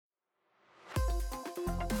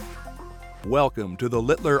Welcome to the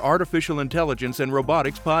Littler Artificial Intelligence and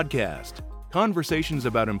Robotics Podcast. Conversations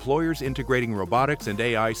about employers integrating robotics and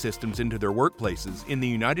AI systems into their workplaces in the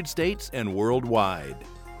United States and worldwide.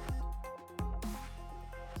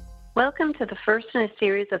 Welcome to the first in a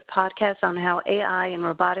series of podcasts on how AI and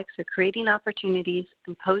robotics are creating opportunities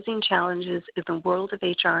and posing challenges in the world of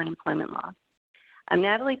HR and employment law. I'm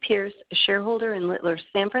Natalie Pierce, a shareholder in Littler's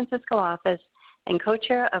San Francisco office and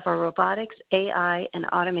co-chair of our Robotics, AI, and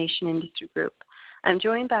Automation Industry Group. I'm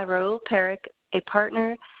joined by Rahul Parekh, a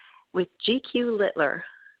partner with GQ Littler,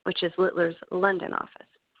 which is Littler's London office.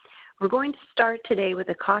 We're going to start today with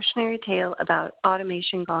a cautionary tale about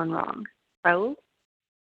automation gone wrong. Rahul?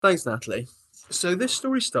 Thanks, Natalie. So this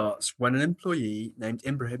story starts when an employee named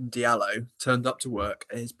Ibrahim Diallo turned up to work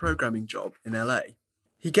at his programming job in LA.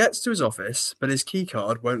 He gets to his office, but his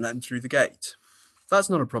keycard won't let him through the gate. That's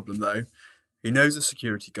not a problem though. He knows the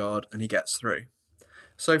security guard and he gets through.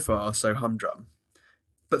 So far, so humdrum.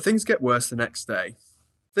 But things get worse the next day.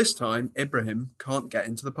 This time, Ibrahim can't get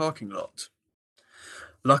into the parking lot.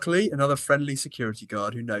 Luckily, another friendly security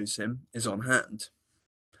guard who knows him is on hand.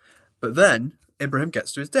 But then, Ibrahim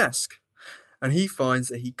gets to his desk, and he finds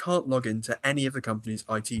that he can't log into any of the company's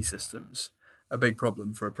IT systems, a big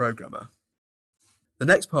problem for a programmer. The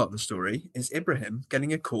next part of the story is Ibrahim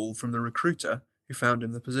getting a call from the recruiter who found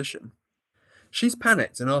him the position. She's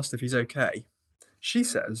panicked and asked if he's okay. She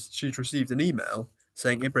says she's received an email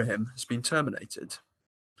saying Ibrahim has been terminated.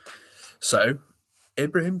 So,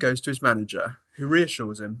 Ibrahim goes to his manager, who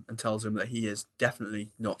reassures him and tells him that he is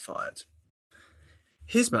definitely not fired.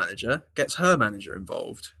 His manager gets her manager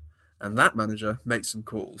involved, and that manager makes some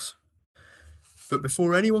calls. But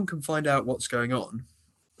before anyone can find out what's going on,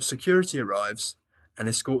 security arrives and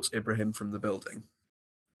escorts Ibrahim from the building.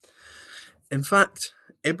 In fact,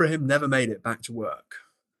 Ibrahim never made it back to work.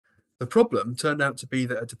 The problem turned out to be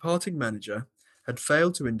that a departing manager had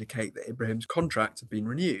failed to indicate that Ibrahim's contract had been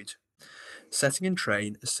renewed, setting in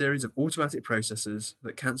train a series of automatic processes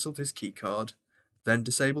that cancelled his keycard, then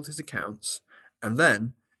disabled his accounts, and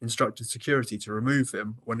then instructed security to remove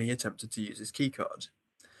him when he attempted to use his keycard.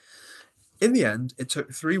 In the end, it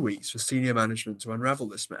took 3 weeks for senior management to unravel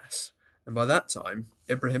this mess, and by that time,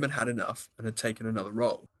 Ibrahim had had enough and had taken another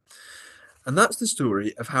role. And that's the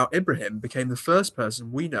story of how Ibrahim became the first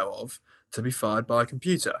person we know of to be fired by a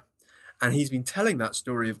computer. And he's been telling that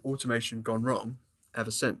story of automation gone wrong ever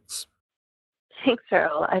since. Thanks,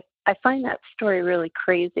 Rahul. I find that story really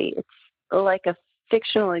crazy. It's like a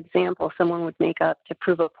fictional example someone would make up to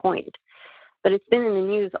prove a point. But it's been in the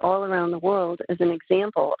news all around the world as an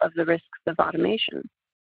example of the risks of automation.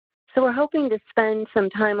 So we're hoping to spend some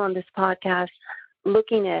time on this podcast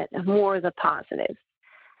looking at more of the positives.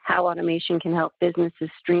 How automation can help businesses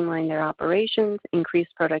streamline their operations, increase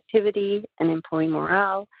productivity and employee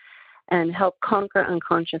morale, and help conquer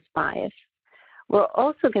unconscious bias. We're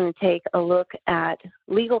also going to take a look at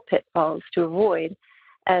legal pitfalls to avoid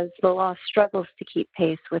as the law struggles to keep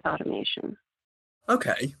pace with automation.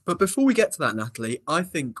 Okay, but before we get to that, Natalie, I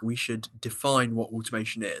think we should define what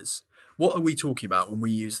automation is. What are we talking about when we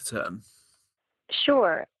use the term?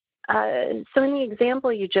 Sure. So in the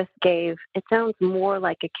example you just gave, it sounds more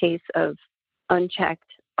like a case of unchecked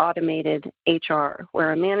automated HR,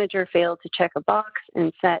 where a manager failed to check a box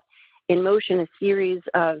and set in motion a series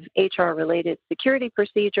of HR-related security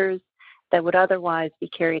procedures that would otherwise be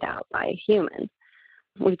carried out by a human.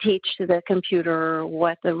 We teach the computer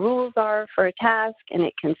what the rules are for a task, and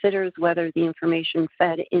it considers whether the information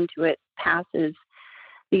fed into it passes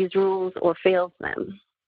these rules or fails them.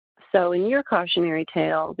 So in your cautionary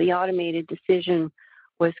tale, the automated decision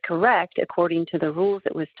was correct according to the rules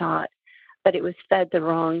it was taught, but it was fed the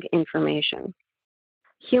wrong information.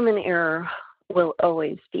 Human error will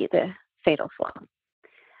always be the fatal flaw.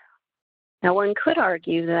 Now, one could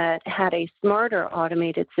argue that had a smarter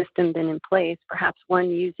automated system been in place, perhaps one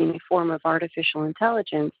using a form of artificial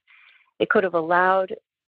intelligence, it could have allowed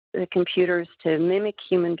the computers to mimic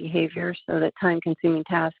human behavior so that time-consuming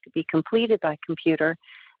tasks could be completed by computer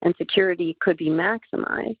and security could be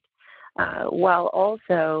maximized, while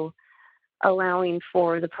also allowing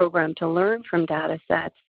for the program to learn from data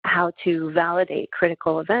sets how to validate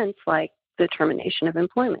critical events like the termination of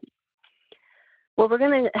employment. What we're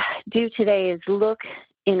going to do today is look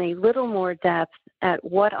in a little more depth at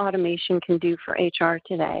what automation can do for HR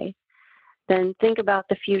today, then think about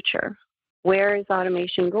the future. Where is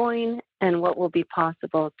automation going and what will be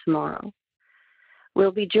possible tomorrow?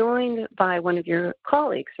 We'll be joined by one of your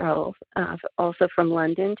colleagues, Rahul, also from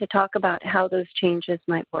London, to talk about how those changes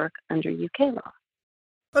might work under UK law.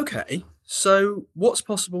 Okay, so what's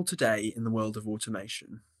possible today in the world of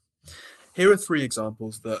automation? Here are 3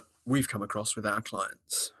 examples that we've come across with our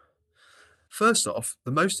clients. First off,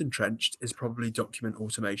 the most entrenched is probably document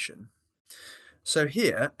automation. So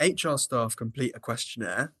here, HR staff complete a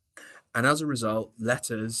questionnaire, and as a result,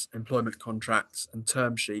 letters, employment contracts, and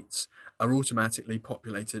term sheets are automatically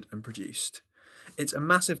populated and produced. It's a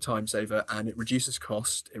massive time saver and it reduces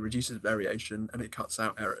cost, it reduces variation, and it cuts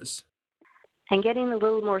out errors. And getting a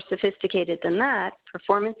little more sophisticated than that,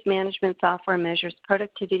 performance management software measures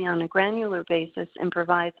productivity on a granular basis and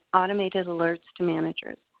provides automated alerts to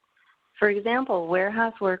managers. For example,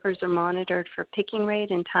 warehouse workers are monitored for picking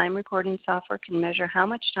rate, and time recording software can measure how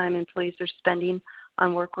much time employees are spending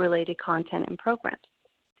on work-related content and programs.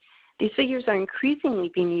 These figures are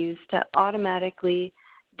increasingly being used to automatically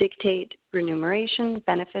dictate remuneration,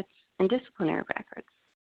 benefits, and disciplinary records.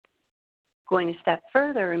 Going a step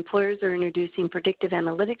further, employers are introducing predictive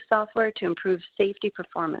analytics software to improve safety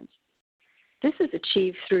performance. This is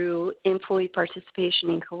achieved through employee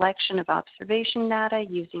participation in collection of observation data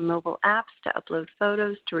using mobile apps to upload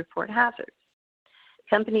photos to report hazards.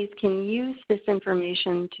 Companies can use this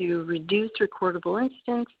information to reduce recordable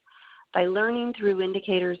incidents by learning through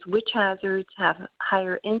indicators which hazards have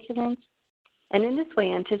higher incidence, and in this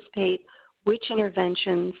way anticipate which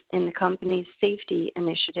interventions in the company's safety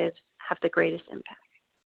initiatives have the greatest impact.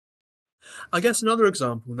 I guess another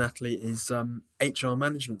example, Natalie, is HR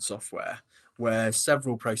management software, where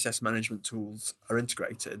several process management tools are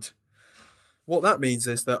integrated. What that means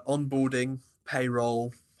is that onboarding,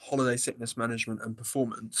 payroll, holiday sickness management, and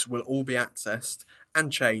performance will all be accessed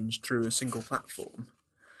and changed through a single platform.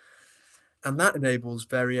 And that enables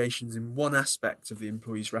variations in one aspect of the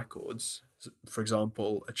employee's records, for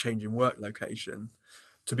example, a change in work location,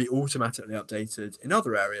 to be automatically updated in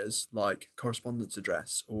other areas like correspondence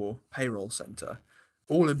address or payroll center.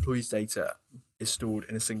 All employees' data is stored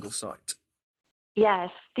in a single site. Yes,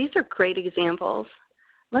 these are great examples.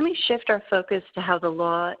 Let me shift our focus to how the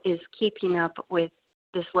law is keeping up with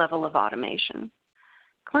this level of automation.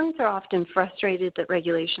 Clients are often frustrated that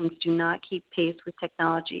regulations do not keep pace with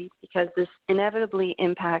technology because this inevitably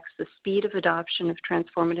impacts the speed of adoption of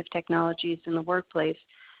transformative technologies in the workplace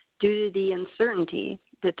due to the uncertainty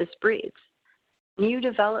that this breeds. New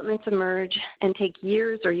developments emerge and take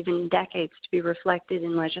years or even decades to be reflected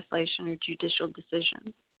in legislation or judicial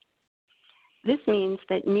decisions. This means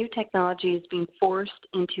that new technology is being forced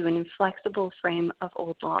into an inflexible frame of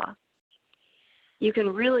old law. You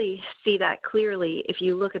can really see that clearly if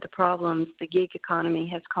you look at the problems the gig economy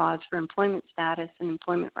has caused for employment status and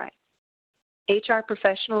employment rights. HR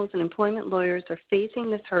professionals and employment lawyers are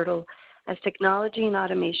facing this hurdle as technology and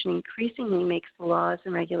automation increasingly makes the laws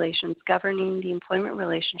and regulations governing the employment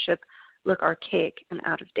relationship look archaic and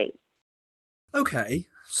out of date. Okay,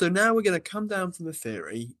 so now we're going to come down from the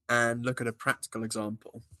theory and look at a practical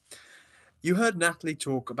example. You heard Natalie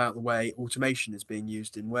talk about the way automation is being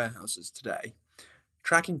used in warehouses today.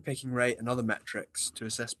 Tracking picking rate and other metrics to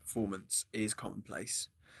assess performance is commonplace.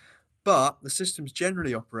 But the systems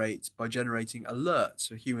generally operate by generating alerts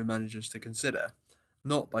for human managers to consider,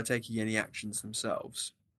 not by taking any actions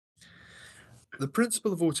themselves. The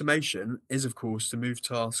principle of automation is, of course, to move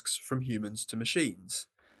tasks from humans to machines.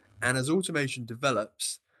 And as automation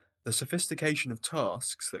develops, the sophistication of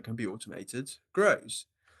tasks that can be automated grows.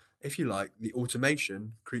 If you like, the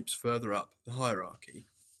automation creeps further up the hierarchy.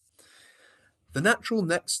 The natural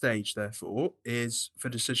next stage, therefore, is for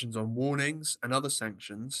decisions on warnings and other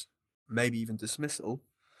sanctions, maybe even dismissal,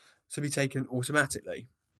 to be taken automatically.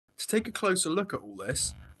 To take a closer look at all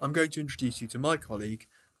this, I'm going to introduce you to my colleague,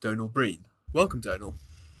 Donal Breen. Welcome, Donal.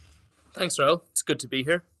 Thanks, Raoul. It's good to be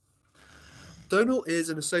here. Donal is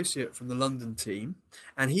an associate from the London team,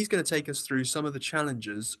 and he's going to take us through some of the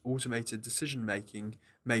challenges automated decision-making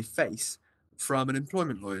may face from an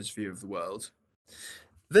employment lawyer's view of the world.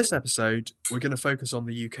 This episode, we're going to focus on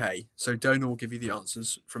the UK, so Donal will give you the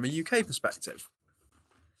answers from a UK perspective.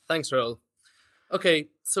 Thanks, Raoul. Okay,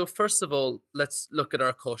 so first of all, let's look at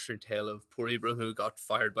our cautionary tale of poor Ibrahim who got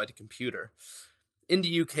fired by the computer. In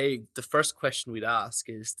the UK, the first question we'd ask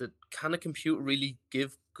is that can a computer really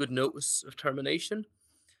give good notice of termination?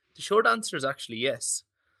 The short answer is actually yes.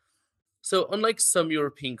 So unlike some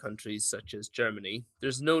European countries such as Germany,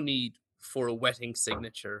 there's no need for a wet ink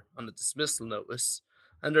signature on a dismissal notice,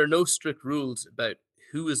 and there are no strict rules about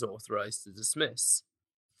who is authorised to dismiss.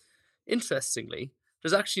 Interestingly,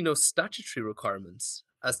 there's actually no statutory requirements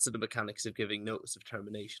as to the mechanics of giving notice of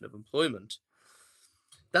termination of employment.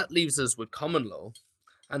 That leaves us with common law,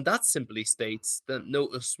 and that simply states that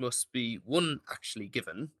notice must be 1, actually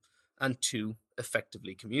given, and 2,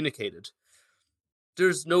 effectively communicated.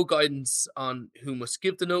 There's no guidance on who must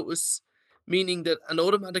give the notice, meaning that an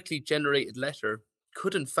automatically generated letter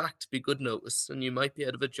could in fact be good notice and you might be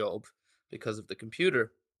out of a job because of the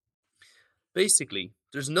computer. Basically,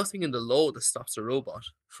 there's nothing in the law that stops a robot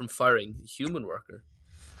from firing a human worker.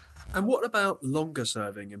 And what about longer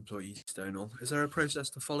serving employees, Donal? Is there a process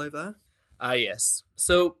to follow there? Ah, yes.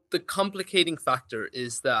 So the complicating factor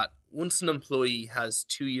is that once an employee has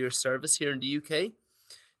 2 years service here in the UK,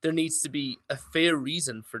 there needs to be a fair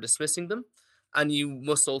reason for dismissing them, and you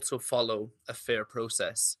must also follow a fair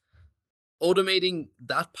process. Automating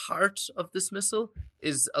that part of dismissal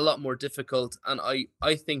is a lot more difficult, and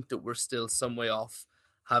I think that we're still some way off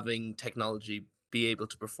having technology be able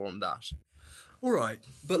to perform that. All right,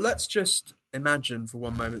 but let's just imagine for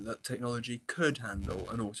one moment that technology could handle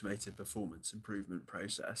an automated performance improvement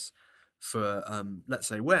process for, let's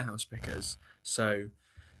say, warehouse pickers. So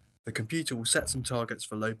the computer will set some targets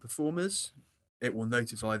for low performers, it will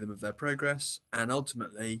notify them of their progress, and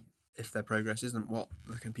ultimately, if their progress isn't what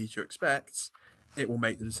the computer expects, it will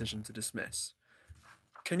make the decision to dismiss.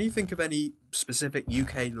 Can you think of any specific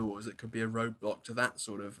UK laws that could be a roadblock to that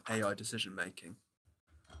sort of AI decision making?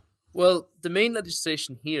 Well, the main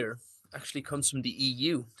legislation here actually comes from the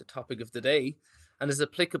EU, the topic of the day, and is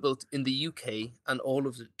applicable in the UK and all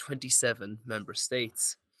of the 27 member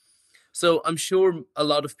states. So I'm sure a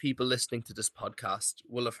lot of people listening to this podcast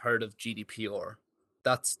will have heard of GDPR.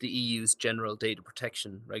 That's the EU's General Data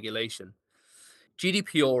Protection Regulation.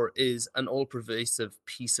 GDPR is an all pervasive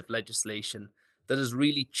piece of legislation that has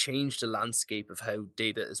really changed the landscape of how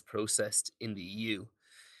data is processed in the EU.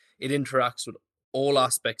 It interacts with all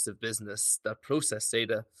aspects of business that process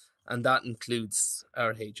data, and that includes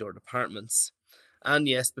our HR departments. And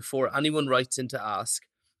yes, before anyone writes in to ask,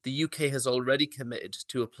 the UK has already committed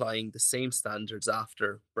to applying the same standards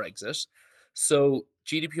after Brexit. So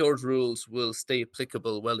GDPR's rules will stay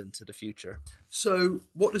applicable well into the future. So,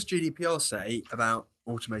 what does GDPR say about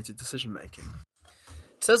automated decision making?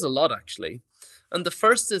 It says a lot, actually. And the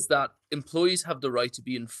first is that employees have the right to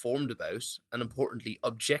be informed about, and importantly,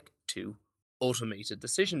 object to, automated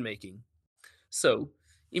decision making. So,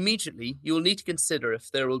 immediately, you will need to consider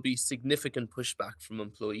if there will be significant pushback from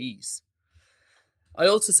employees. I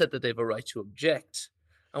also said that they have a right to object.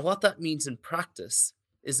 And what that means in practice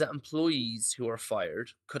is that employees who are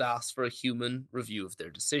fired could ask for a human review of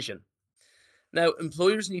their decision. Now,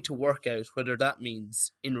 employers need to work out whether that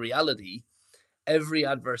means, in reality, every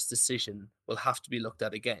adverse decision will have to be looked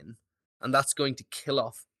at again, and that's going to kill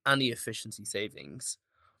off any efficiency savings.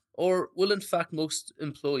 Or will, in fact, most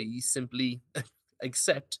employees simply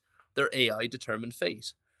accept their AI determined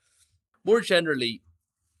fate? More generally,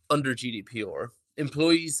 under GDPR,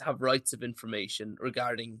 employees have rights of information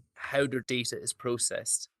regarding how their data is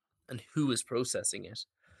processed and who is processing it.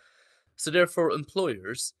 So, therefore,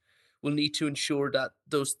 employers will need to ensure that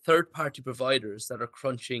those third party providers that are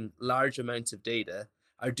crunching large amounts of data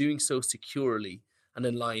are doing so securely and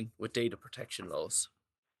in line with data protection laws.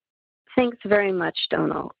 Thanks very much,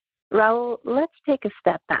 Donal. Raoul, let's take a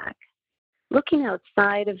step back. Looking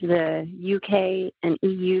outside of the UK and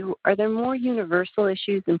EU, are there more universal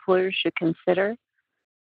issues employers should consider?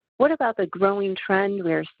 What about the growing trend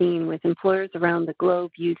we are seeing with employers around the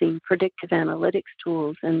globe using predictive analytics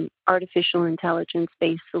tools and artificial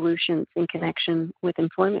intelligence-based solutions in connection with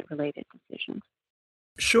employment-related decisions?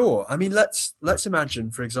 Sure. I mean, let's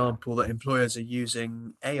imagine, for example, that employers are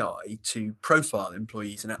using AI to profile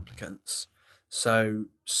employees and applicants. So,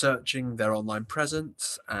 searching their online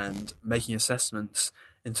presence and making assessments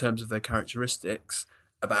in terms of their characteristics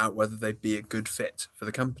about whether they'd be a good fit for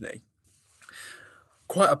the company.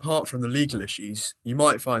 Quite apart from the legal issues, you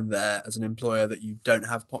might find there as an employer that you don't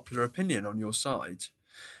have popular opinion on your side.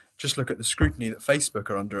 Just look at the scrutiny that Facebook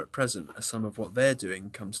are under at present as some of what they're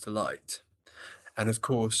doing comes to light. And of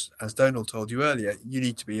course, as Donal told you earlier, you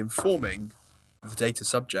need to be informing the data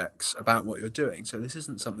subjects about what you're doing. So this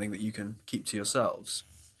isn't something that you can keep to yourselves.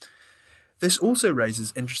 This also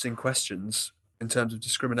raises interesting questions in terms of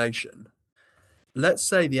discrimination. Let's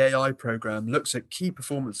say the AI program looks at key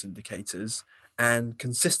performance indicators and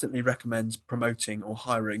consistently recommends promoting or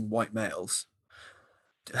hiring white males.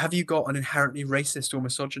 Have you got an inherently racist or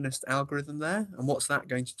misogynist algorithm there? And what's that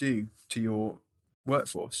going to do to your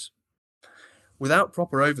workforce? Without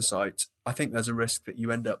proper oversight, I think there's a risk that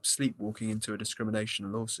you end up sleepwalking into a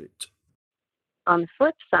discrimination lawsuit. On the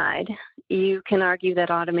flip side, you can argue that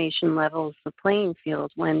automation levels the playing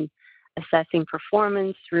field when assessing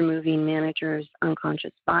performance, removing managers'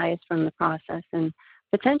 unconscious bias from the process, and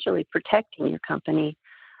potentially protecting your company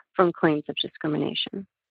from claims of discrimination.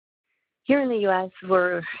 Here in the US,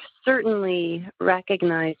 we're certainly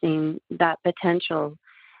recognizing that potential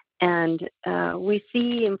And we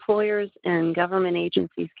see employers and government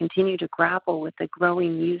agencies continue to grapple with the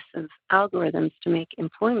growing use of algorithms to make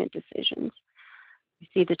employment decisions. We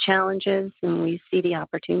see the challenges and we see the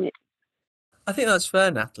opportunities. I think that's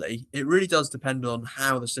fair, Natalie. It really does depend on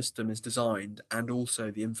how the system is designed and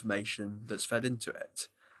also the information that's fed into it.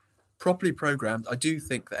 Properly programmed, I do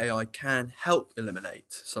think that AI can help eliminate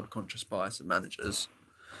subconscious bias in managers.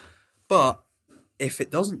 But if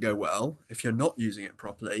it doesn't go well, if you're not using it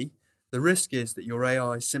properly, the risk is that your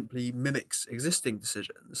AI simply mimics existing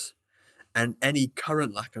decisions, and any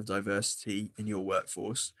current lack of diversity in your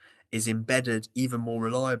workforce is embedded even more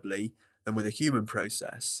reliably than with a human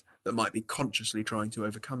process that might be consciously trying to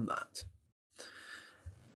overcome that.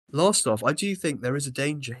 Last off, I do think there is a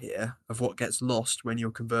danger here of what gets lost when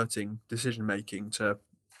you're converting decision making to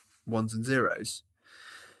ones and zeros.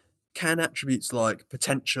 Can attributes like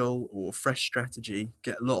potential or fresh strategy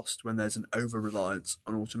get lost when there's an over-reliance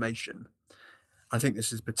on automation? I think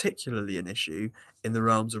this is particularly an issue in the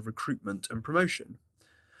realms of recruitment and promotion.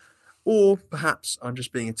 Or perhaps I'm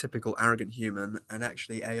just being a typical arrogant human and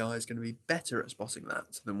actually AI is going to be better at spotting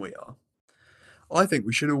that than we are. I think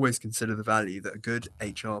we should always consider the value that a good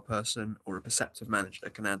HR person or a perceptive manager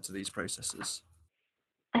can add to these processes.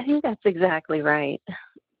 I think that's exactly right.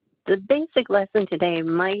 The basic lesson today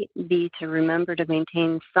might be to remember to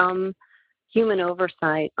maintain some human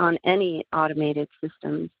oversight on any automated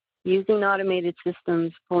systems. Using automated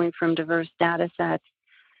systems, pulling from diverse data sets,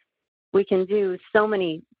 we can do so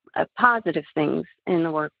many positive things in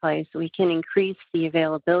the workplace. We can increase the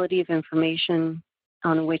availability of information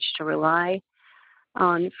on which to rely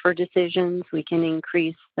on for decisions. We can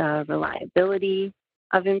increase the reliability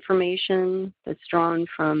of information that's drawn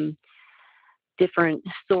from different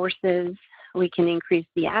sources. We can increase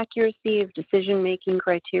the accuracy of decision-making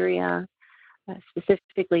criteria,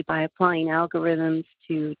 specifically by applying algorithms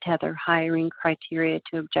to tether hiring criteria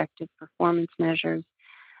to objective performance measures.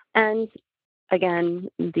 And again,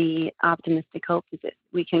 the optimistic hope is that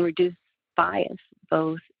we can reduce bias,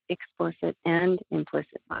 both explicit and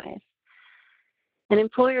implicit bias. And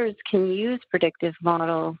employers can use predictive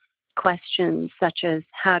model questions such as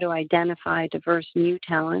how to identify diverse new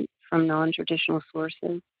talent from non-traditional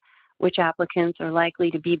sources, which applicants are likely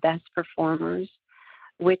to be best performers,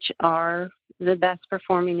 which are the best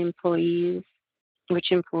performing employees,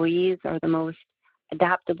 which employees are the most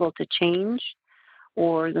adaptable to change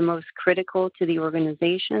or the most critical to the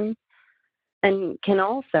organization, and can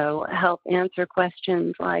also help answer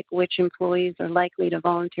questions like which employees are likely to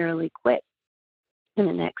voluntarily quit in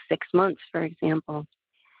the next 6 months, for example.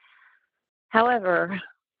 However,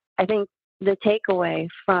 I think the takeaway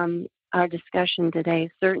from our discussion today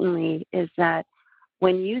certainly is that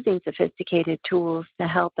when using sophisticated tools to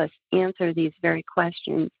help us answer these very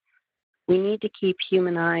questions, we need to keep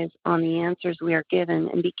human eyes on the answers we are given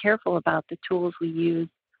and be careful about the tools we use,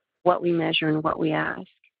 what we measure, and what we ask.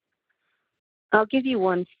 I'll give you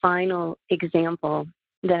one final example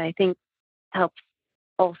that I think helps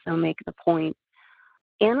also make the point.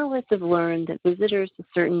 Analysts have learned that visitors to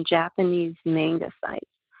certain Japanese manga sites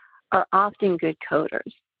are often good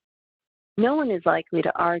coders. No one is likely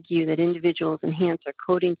to argue that individuals enhance their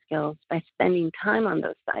coding skills by spending time on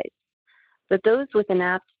those sites, but those with an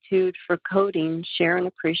aptitude for coding share an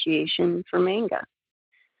appreciation for manga.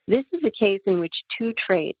 This is a case in which two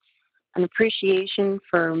traits, an appreciation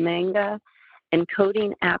for manga and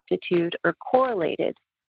coding aptitude, are correlated,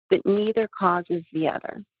 but neither causes the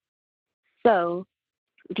other. So,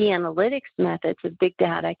 the analytics methods of big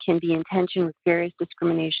data can be in tension with various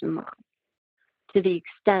discrimination laws, to the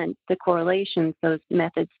extent the correlations those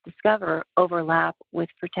methods discover overlap with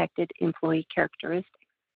protected employee characteristics.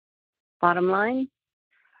 Bottom line,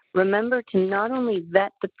 remember to not only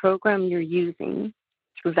vet the program you're using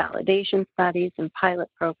through validation studies and pilot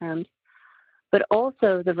programs, but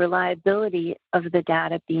also the reliability of the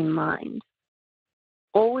data being mined.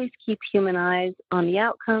 Always keep human eyes on the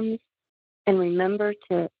outcomes, and remember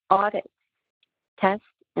to audit, test,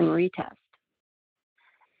 and retest.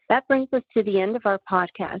 That brings us to the end of our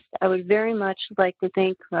podcast. I would very much like to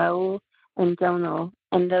thank Raul and Donal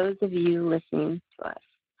and those of you listening to us.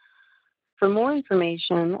 For more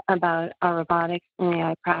information about our robotics and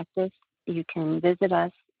AI practice, you can visit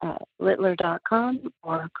us at littler.com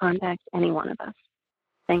or contact any one of us.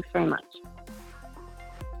 Thanks very much.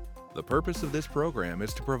 The purpose of this program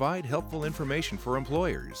is to provide helpful information for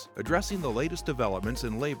employers, addressing the latest developments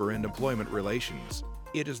in labor and employment relations.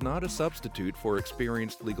 It is not a substitute for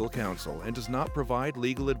experienced legal counsel and does not provide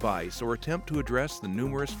legal advice or attempt to address the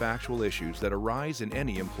numerous factual issues that arise in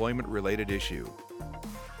any employment-related issue.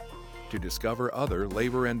 To discover other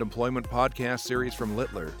labor and employment podcast series from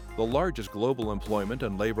Littler, the largest global employment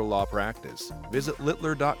and labor law practice, visit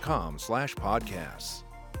littler.com/podcasts.